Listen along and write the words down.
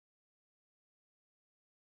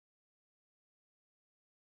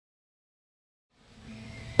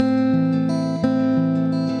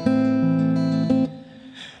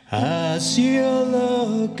As you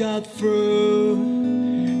look out through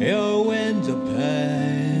your window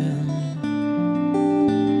pane,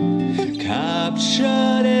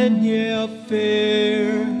 captured in your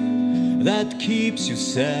fear that keeps you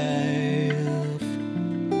safe.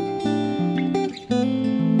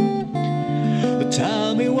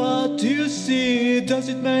 Tell me, what do you see? Does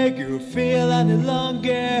it make you feel any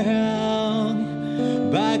longer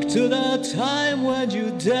back to the time when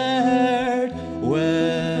you dared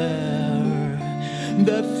wear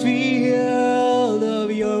the field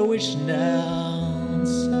of your wish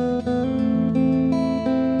nouns?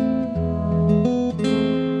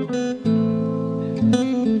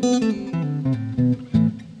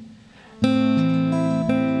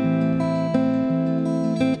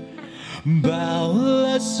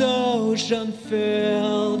 Boundless ocean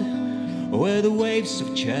filled with waves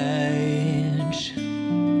of change,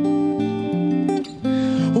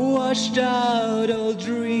 washed out all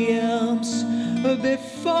dreams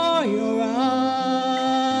before your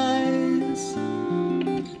eyes.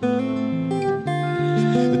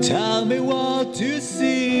 Tell me, what do you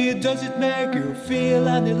see? Does it make you feel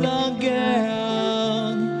any longer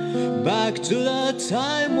back to the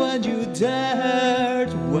time when you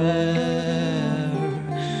dared wear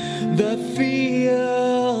the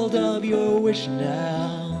field of your wish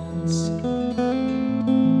nouns?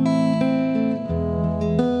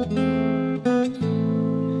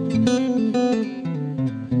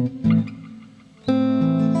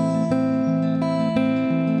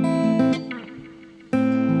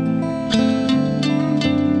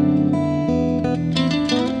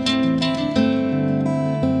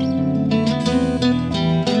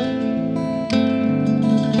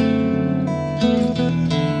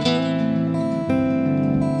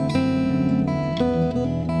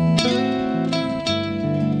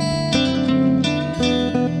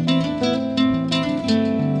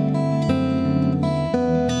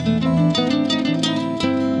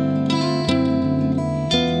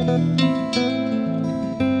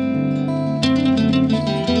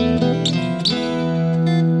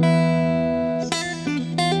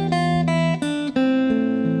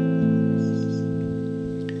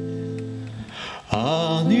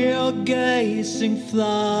 On your gazing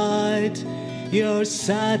flight, you're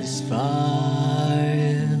satisfied,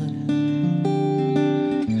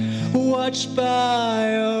 watched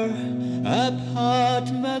by your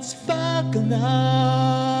apartment's falcon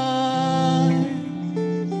eye.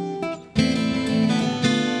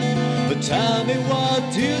 But tell me,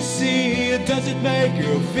 what do you see? Does it make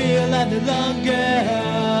you feel any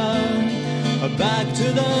longer back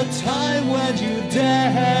to the time when you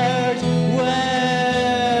dared wear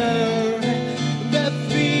the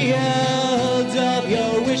field of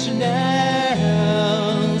your wish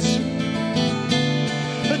nouns?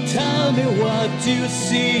 But tell me, what do you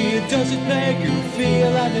see? Does it make you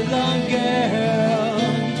feel any longer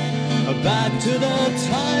back to the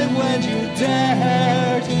time when you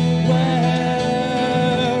dared wear